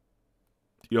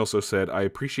 He also said, I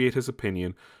appreciate his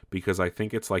opinion because I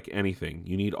think it's like anything.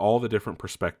 You need all the different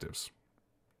perspectives.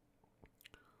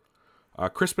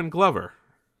 Crispin Glover,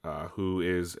 who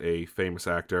is a famous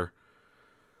actor,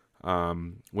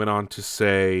 went on to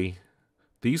say,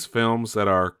 these films that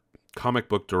are comic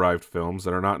book derived films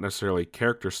that are not necessarily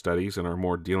character studies and are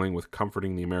more dealing with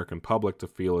comforting the American public to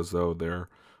feel as though they're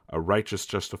a righteous,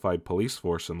 justified police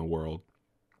force in the world.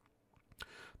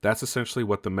 That's essentially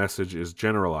what the message is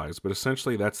generalized, but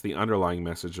essentially that's the underlying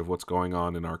message of what's going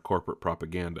on in our corporate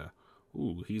propaganda.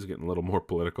 Ooh, he's getting a little more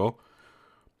political.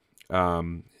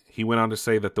 He went on to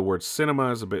say that the word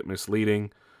cinema is a bit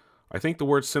misleading. I think the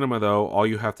word cinema, though, all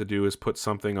you have to do is put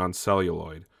something on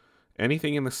celluloid.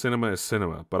 Anything in the cinema is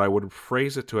cinema, but I would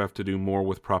phrase it to have to do more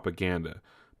with propaganda.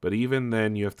 But even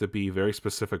then, you have to be very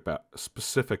specific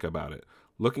about it.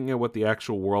 Looking at what the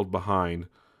actual world behind,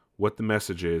 what the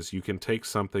message is, you can take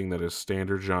something that is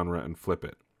standard genre and flip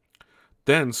it.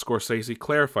 Then Scorsese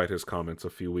clarified his comments a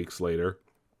few weeks later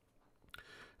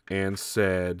and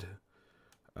said,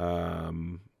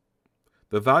 the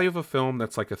value of a film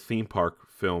that's like a theme park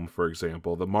film, for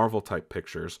example, the Marvel-type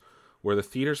pictures, where the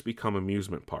theaters become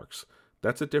amusement parks.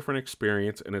 That's a different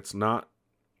experience, and it's not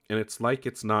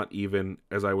even,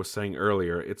 as I was saying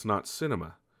earlier, it's not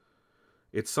cinema.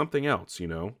 It's something else,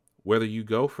 whether you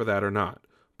go for that or not.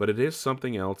 But it is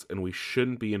something else, and we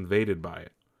shouldn't be invaded by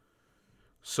it.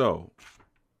 So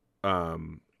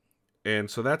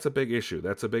that's a big issue.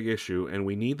 That's a big issue, and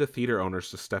we need the theater owners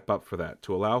to step up for that,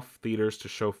 to allow theaters to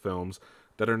show films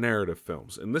that are narrative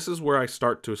films. And this is where I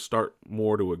start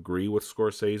more to agree with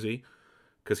Scorsese,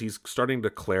 because he's starting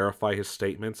to clarify his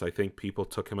statements. I think people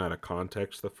took him out of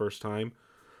context the first time.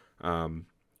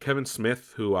 Kevin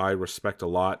Smith, who I respect a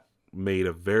lot, made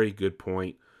a very good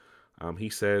point.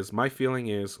 He says, my feeling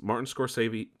is Martin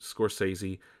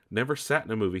Scorsese never sat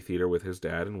in a movie theater with his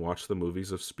dad and watched the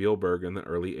movies of Spielberg in the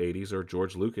early 80s or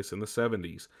George Lucas in the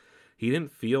 70s. He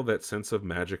didn't feel that sense of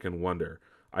magic and wonder.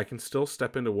 I can still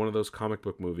step into one of those comic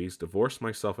book movies, divorce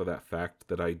myself of that fact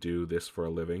that I do this for a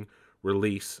living,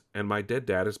 release, and my dead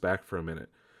dad is back for a minute,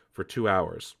 for 2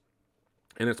 hours.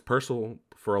 And it's personal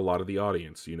for a lot of the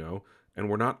audience, and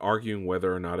we're not arguing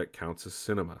whether or not it counts as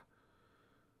cinema.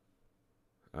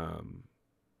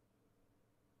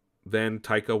 Then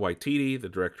Taika Waititi, the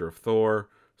director of Thor,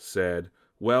 said,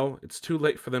 well, it's too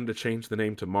late for them to change the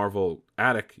name to Marvel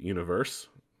Attic Universe.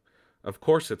 Of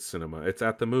course it's cinema. It's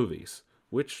at the movies,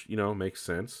 which, makes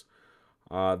sense.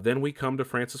 Then we come to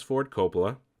Francis Ford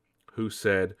Coppola, who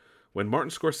said, when Martin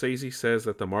Scorsese says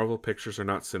that the Marvel pictures are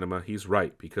not cinema, he's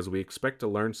right, because we expect to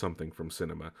learn something from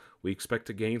cinema. We expect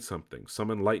to gain something, some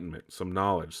enlightenment, some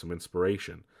knowledge, some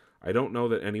inspiration. I don't know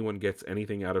that anyone gets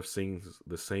anything out of seeing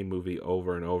the same movie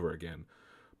over and over again.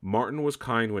 Martin was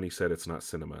kind when he said it's not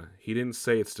cinema. He didn't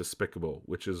say it's despicable,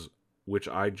 which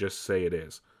I just say it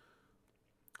is.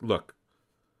 Look,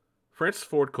 Francis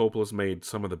Ford Coppola's made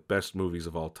some of the best movies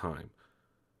of all time.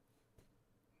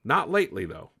 Not lately,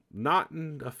 though. Not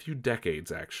in a few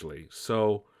decades, actually.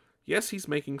 So, yes, he's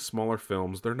making smaller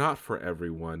films. They're not for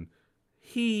everyone.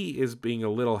 He is being a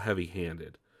little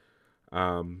heavy-handed.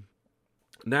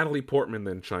 Natalie Portman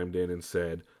then chimed in and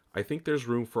said, I think there's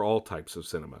room for all types of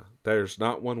cinema. There's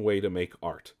not one way to make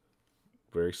art.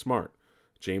 Very smart.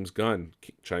 James Gunn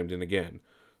chimed in again.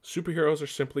 Superheroes are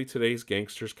simply today's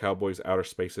gangsters, cowboys, outer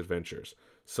space adventures.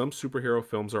 Some superhero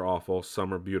films are awful,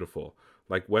 some are beautiful,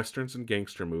 like westerns and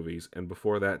gangster movies, and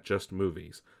before that, just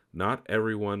movies. Not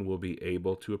everyone will be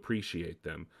able to appreciate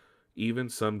them, even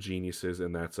some geniuses,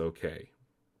 and that's okay.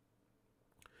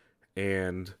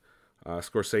 And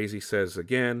Scorsese says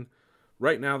again,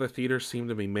 right now the theaters seem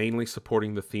to be mainly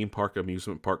supporting the theme park,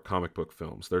 amusement park comic book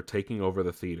films. They're taking over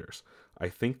the theaters. I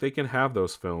think they can have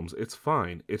those films. It's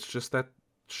fine. It's just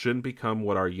shouldn't become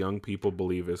what our young people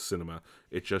believe is cinema.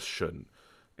 It just shouldn't.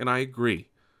 And I agree.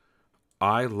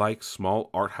 I like small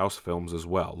art house films as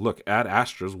well. Look, Ad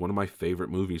Astra is one of my favorite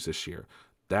movies this year.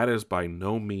 That is by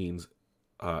no means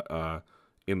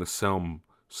in the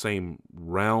same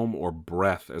realm or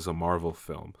breadth as a Marvel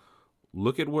film.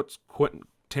 Look at what Quentin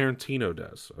Tarantino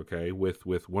does, okay,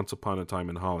 with Once Upon a Time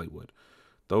in Hollywood.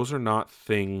 Those are not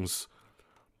things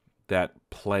that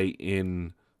play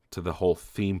in to the whole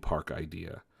theme park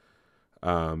idea.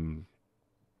 Then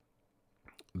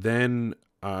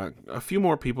a few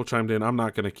more people chimed in. I'm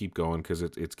not going to keep going because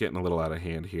it's getting a little out of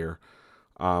hand here.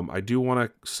 I do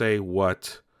want to say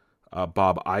what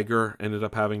Bob Iger ended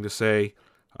up having to say.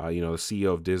 The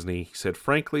CEO of Disney. He said,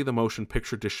 frankly, the motion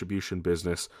picture distribution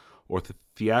business or the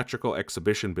theatrical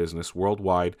exhibition business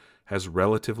worldwide has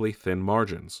relatively thin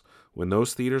margins. When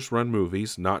those theaters run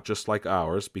movies, not just like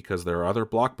ours, because there are other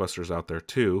blockbusters out there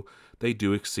too, they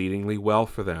do exceedingly well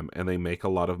for them, and they make a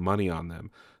lot of money on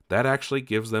them. That actually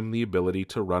gives them the ability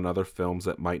to run other films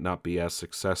that might not be as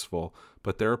successful,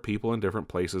 but there are people in different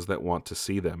places that want to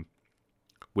see them.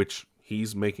 Which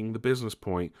he's making the business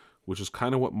point, which is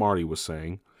kind of what Marty was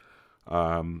saying.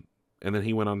 And then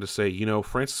he went on to say,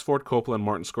 Francis Ford Coppola and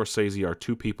Martin Scorsese are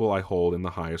two people I hold in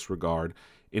the highest regard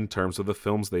in terms of the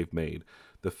films they've made,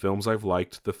 the films I've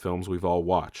liked, the films we've all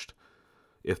watched.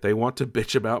 If they want to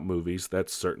bitch about movies,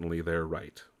 that's certainly their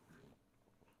right.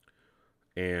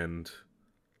 And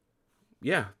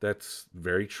yeah, that's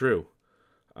very true.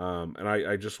 And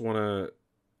I just want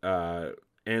to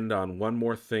end on one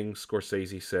more thing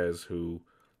Scorsese says,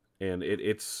 and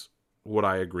it's what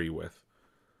I agree with.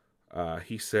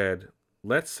 He said,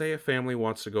 let's say a family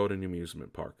wants to go to an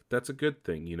amusement park. That's a good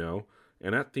thing,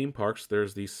 And at theme parks,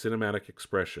 there's these cinematic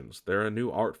expressions. They're a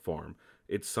new art form.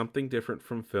 It's something different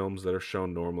from films that are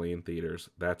shown normally in theaters.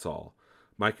 That's all.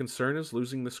 My concern is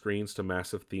losing the screens to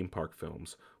massive theme park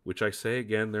films, which I say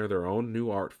again, they're their own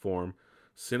new art form.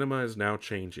 Cinema is now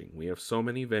changing. We have so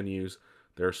many venues.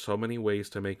 There are so many ways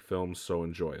to make films so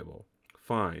enjoyable.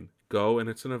 Fine. Go, and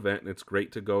it's an event, and it's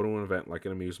great to go to an event like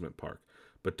an amusement park.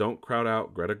 But don't crowd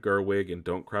out Greta Gerwig and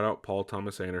don't crowd out Paul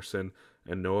Thomas Anderson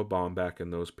and Noah Baumbach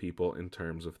and those people in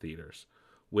terms of theaters.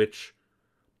 Which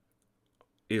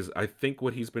is, I think,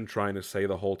 what he's been trying to say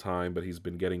the whole time, but he's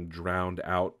been getting drowned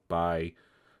out by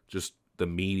just the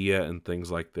media and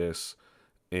things like this.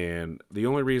 And the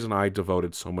only reason I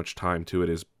devoted so much time to it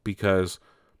is because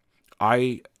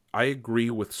I agree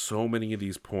with so many of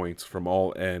these points from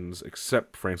all ends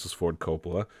except Francis Ford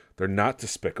Coppola. They're not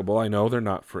despicable. I know they're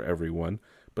not for everyone,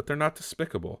 but they're not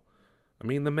despicable. I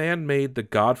mean, the man made the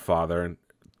Godfather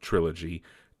trilogy,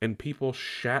 and people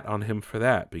shat on him for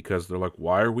that because they're like,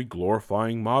 why are we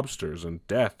glorifying mobsters and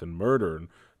death and murder and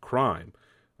crime?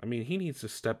 I mean, he needs to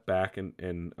step back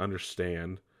and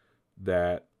understand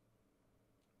that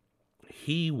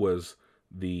he was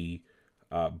the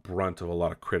brunt of a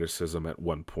lot of criticism at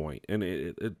one point, and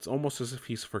it's almost as if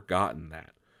he's forgotten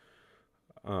that.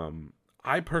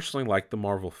 I personally like the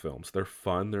Marvel films. They're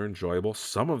fun, they're enjoyable.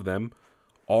 Some of them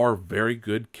are very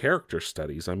good character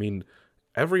studies. I mean,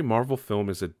 every Marvel film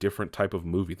is a different type of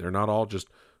movie. They're not all just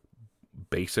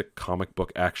basic comic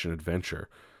book action adventure.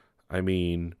 I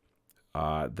mean,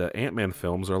 the Ant-Man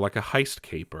films are like a heist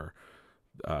caper.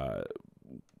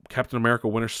 Captain America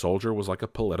Winter Soldier was like a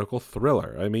political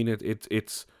thriller. I mean,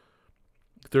 it's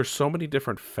there's so many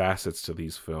different facets to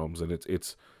these films, and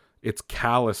it's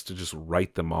callous to just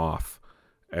write them off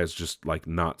as just like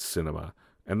not cinema.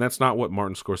 And that's not what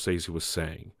Martin Scorsese was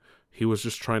saying. He was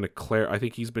just trying to I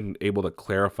think he's been able to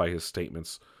clarify his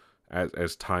statements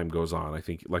as time goes on. I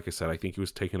think, like I said, I think he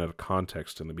was taken out of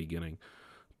context in the beginning.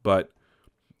 But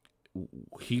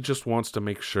he just wants to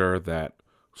make sure that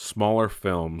smaller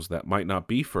films that might not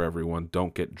be for everyone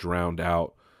don't get drowned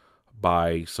out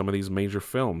by some of these major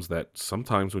films that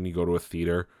sometimes when you go to a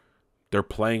theater, they're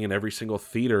playing in every single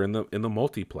theater in the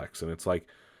multiplex. And it's like,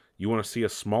 you want to see a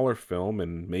smaller film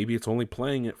and maybe it's only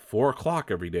playing at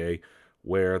 4:00 every day,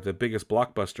 where the biggest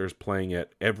blockbuster is playing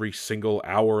at every single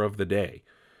hour of the day.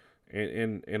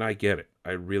 And I get it.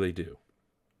 I really do.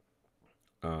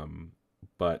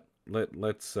 But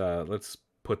let's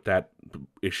put that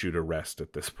issue to rest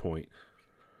at this point.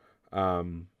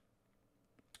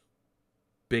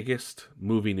 Biggest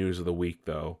movie news of the week,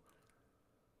 though.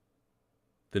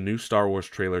 The new Star Wars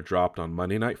trailer dropped on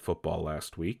Monday Night Football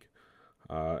last week.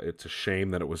 It's a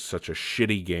shame that it was such a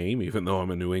shitty game, even though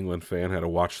I'm a New England fan, had to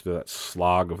watch that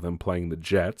slog of them playing the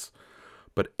Jets.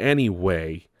 But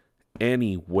anyway,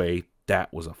 that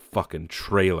was a fucking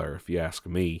trailer, if you ask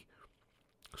me.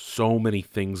 So many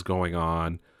things going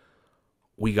on.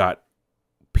 We got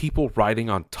people riding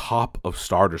on top of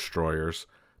Star Destroyers.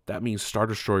 That means Star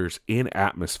Destroyers in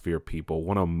atmosphere, people.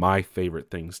 One of my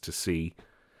favorite things to see.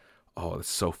 Oh, it's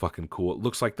so fucking cool. It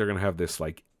looks like they're going to have this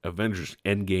like Avengers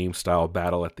Endgame style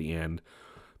battle at the end.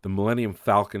 The Millennium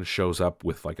Falcon shows up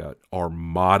with like an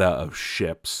armada of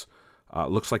ships.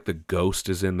 Looks like the Ghost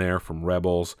is in there from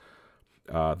Rebels.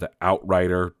 The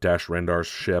Outrider, Dash Rendar's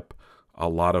ship. A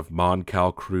lot of Mon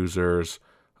Cal cruisers.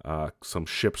 Some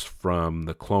ships from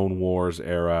the Clone Wars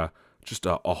era. Just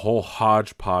a whole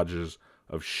hodgepodge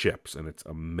of ships, and it's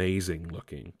amazing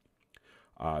looking.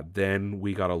 Then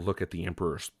we got to look at the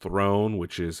Emperor's Throne,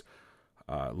 which is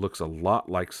looks a lot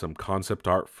like some concept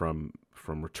art from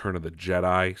Return of the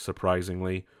Jedi,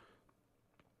 surprisingly.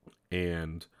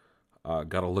 And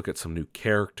got to look at some new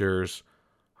characters.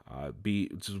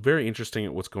 It's very interesting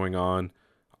at what's going on.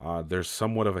 There's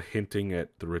somewhat of a hinting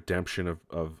at the redemption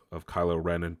of Kylo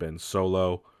Ren and Ben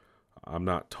Solo. I'm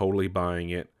not totally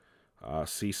buying it.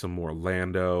 See some more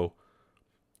Lando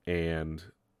and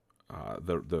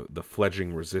the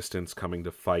fledgling resistance coming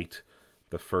to fight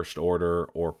the First Order,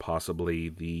 or possibly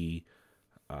the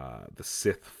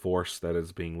Sith force that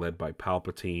is being led by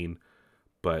Palpatine.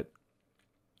 But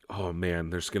oh man,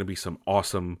 there's going to be some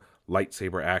awesome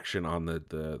lightsaber action on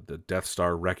the Death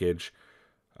Star wreckage,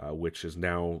 which is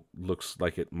now looks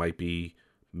like it might be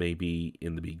maybe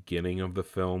in the beginning of the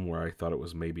film, where I thought it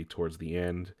was maybe towards the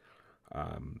end.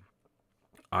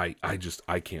 I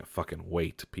can't fucking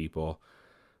wait, people.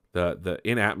 The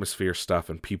in-atmosphere stuff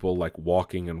and people like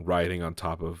walking and riding on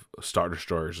top of Star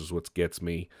Destroyers is what gets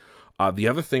me. The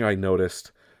other thing I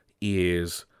noticed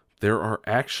is there are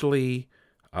actually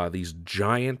these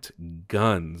giant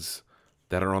guns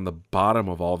that are on the bottom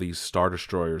of all these Star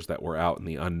Destroyers that were out in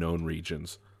the unknown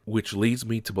regions, which leads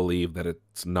me to believe that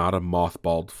it's not a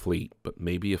mothballed fleet, but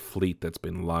maybe a fleet that's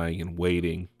been lying and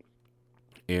waiting.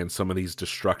 And some of these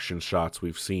destruction shots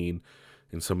we've seen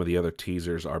in some of the other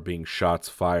teasers are being shots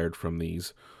fired from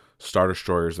these Star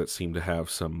Destroyers that seem to have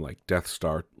some like Death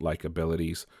Star-like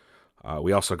abilities.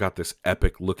 We also got this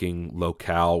epic-looking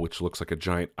locale, which looks like a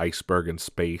giant iceberg in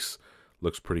space.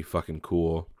 Looks pretty fucking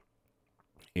cool.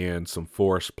 And some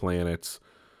forest planets,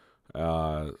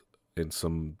 and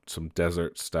some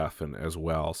desert stuff and as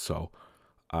well. So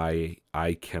I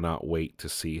cannot wait to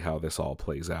see how this all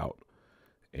plays out.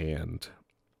 And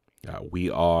we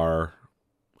are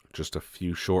just a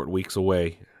few short weeks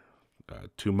away,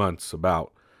 2 months,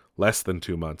 about less than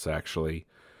 2 months actually.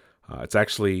 It's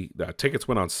actually, tickets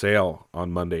went on sale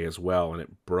on Monday as well, and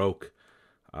it broke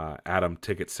Atom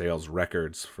ticket sales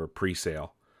records for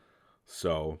pre-sale.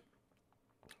 So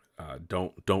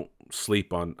don't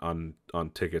sleep on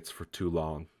tickets for too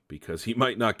long, because he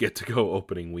might not get to go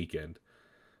opening weekend.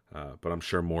 But I'm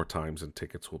sure more times and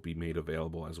tickets will be made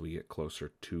available as we get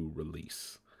closer to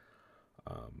release.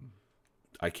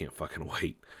 I can't fucking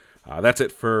wait. That's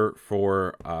it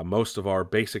for most of our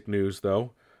basic news,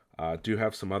 though. Do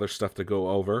have some other stuff to go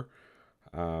over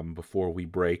before we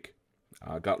break.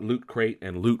 Got Loot Crate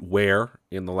and Lootware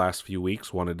in the last few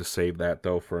weeks. Wanted to save that,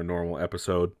 though, for a normal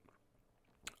episode.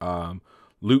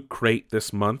 Loot Crate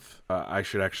this month. I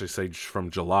should actually say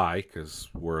from July, because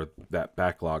we're that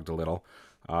backlogged a little.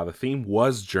 The theme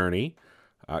was Journey.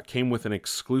 Came with an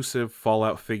exclusive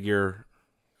Fallout figure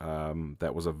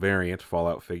that was a variant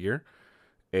Fallout figure.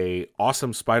 A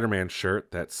awesome Spider-Man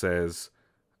shirt that says,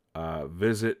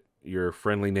 visit your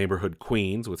friendly neighborhood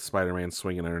Queens, with Spider-Man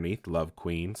swinging underneath. Love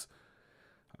Queens.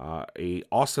 A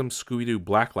awesome Scooby-Doo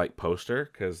Blacklight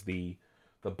poster, because the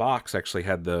box actually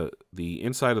had the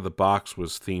inside of the box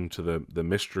was themed to the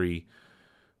mystery,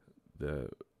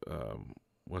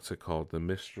 what's it called? The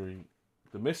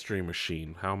mystery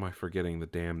machine. How am I forgetting the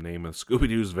damn name of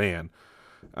Scooby-Doo's van?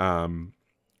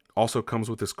 Also comes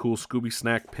with this cool Scooby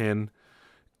Snack pin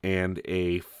and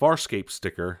a Farscape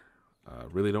sticker.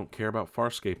 Really don't care about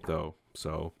Farscape, though,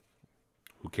 so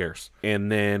who cares?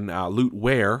 And then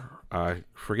Lootware. I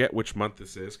forget which month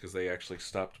this is, because they actually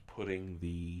stopped putting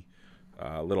the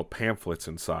little pamphlets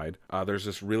inside. There's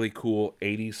this really cool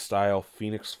 80s style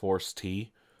Phoenix Force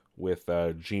tee with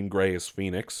Jean Grey as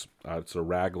Phoenix. It's a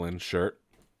Raglan shirt.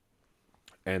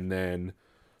 And then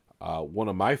one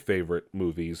of my favorite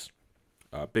movies,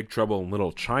 Big Trouble in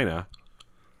Little China.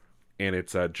 And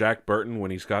it's Jack Burton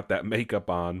when he's got that makeup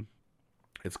on.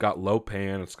 It's got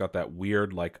Lopan. It's got that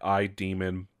weird, like, eye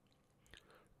demon.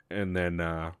 And then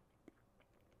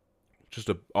just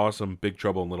an awesome Big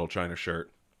Trouble in Little China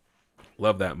shirt.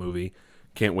 Love that movie.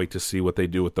 Can't wait to see what they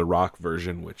do with the Rock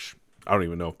version, which I don't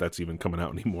even know if that's even coming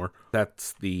out anymore.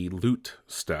 That's the loot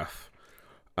stuff.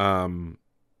 A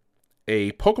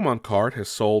Pokemon card has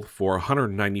sold for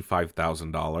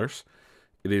 $195,000.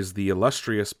 It is the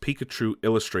illustrious Pikachu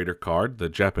Illustrator card, the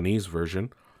Japanese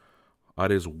version.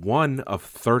 It is one of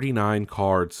 39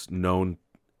 cards known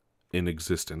in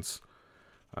existence.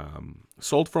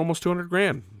 Sold for almost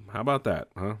 $200,000. How about that,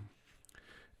 huh?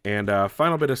 And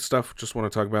final bit of stuff just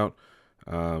want to talk about.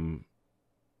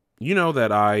 You know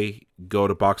that I go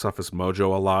to Box Office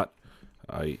Mojo a lot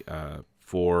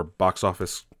for box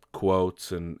office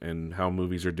quotes and how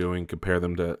movies are doing, compare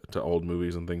them to old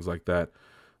movies and things like that.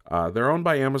 They're owned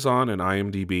by Amazon and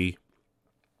IMDb,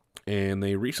 and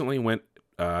they recently went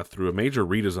through a major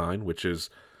redesign, which is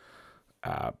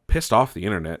pissed off the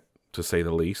internet, to say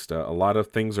the least. A lot of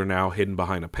things are now hidden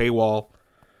behind a paywall,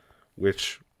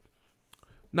 which,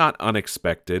 not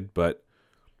unexpected, but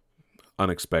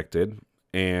unexpected,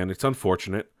 and it's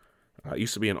unfortunate. It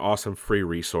used to be an awesome free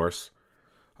resource.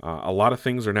 A lot of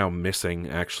things are now missing,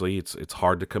 actually. It's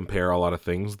hard to compare a lot of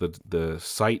things. The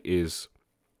site is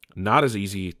not as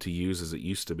easy to use as it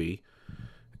used to be,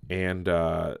 and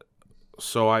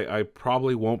so I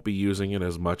probably won't be using it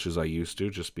as much as I used to,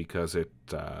 just because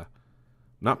I'm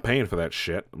not paying for that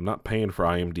shit. I'm not paying for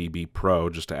IMDb Pro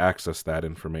just to access that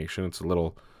information. It's a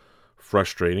little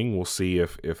frustrating. We'll see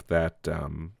if that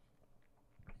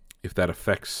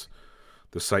affects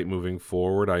the site moving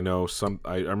forward. I know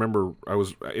I remember I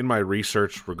was in my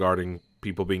research regarding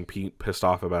people being pissed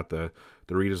off about the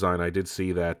redesign. I did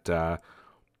see that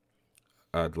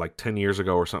like 10 years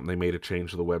ago or something, they made a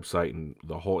change to the website and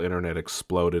the whole internet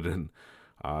exploded, and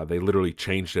they literally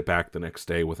changed it back the next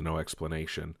day with no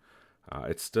explanation.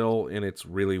 It's still in its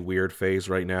really weird phase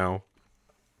right now,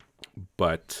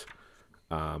 but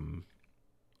I'm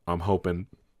hoping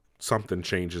something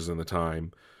changes in the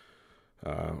time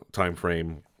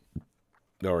frame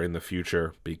or in the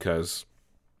future, because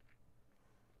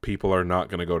people are not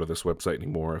going to go to this website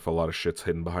anymore if a lot of shit's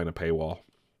hidden behind a paywall.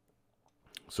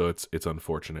 So it's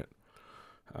unfortunate.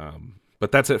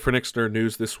 But that's it for Nick's Nerd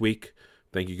News this week.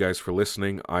 Thank you guys for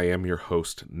listening. I am your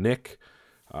host, Nick.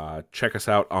 Check us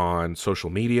out on social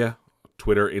media,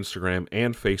 Twitter, Instagram,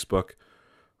 and Facebook.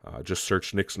 Just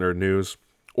search Nick's Nerd News.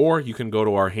 Or you can go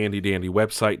to our handy-dandy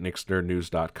website,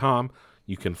 nicksnerdnews.com.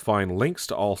 You can find links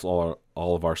to all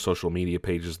of our social media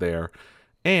pages there.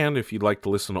 And if you'd like to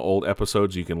listen to old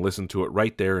episodes, you can listen to it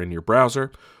right there in your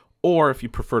browser. Or if you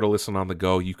prefer to listen on the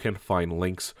go, you can find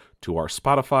links to our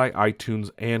Spotify, iTunes,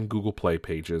 and Google Play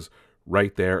pages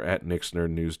right there at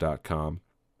nicksnerdnews.com.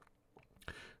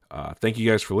 Thank you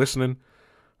guys for listening.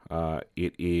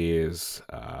 It is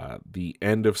the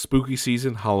end of spooky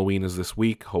season. Halloween is this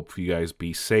week. Hope you guys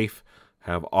be safe.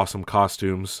 Have awesome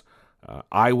costumes.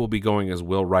 I will be going as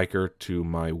Will Riker to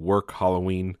my work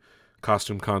Halloween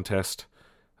costume contest.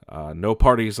 No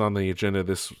parties on the agenda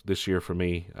this year for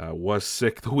me. Was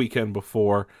sick the weekend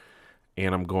before,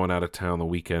 and I'm going out of town the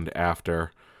weekend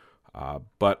after.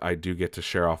 But I do get to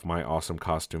share off my awesome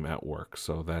costume at work,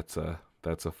 so that's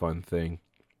a fun thing.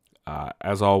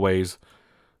 As always,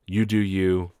 you do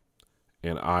you,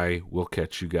 and I will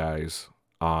catch you guys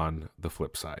on the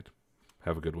flip side.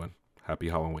 Have a good one. Happy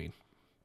Halloween.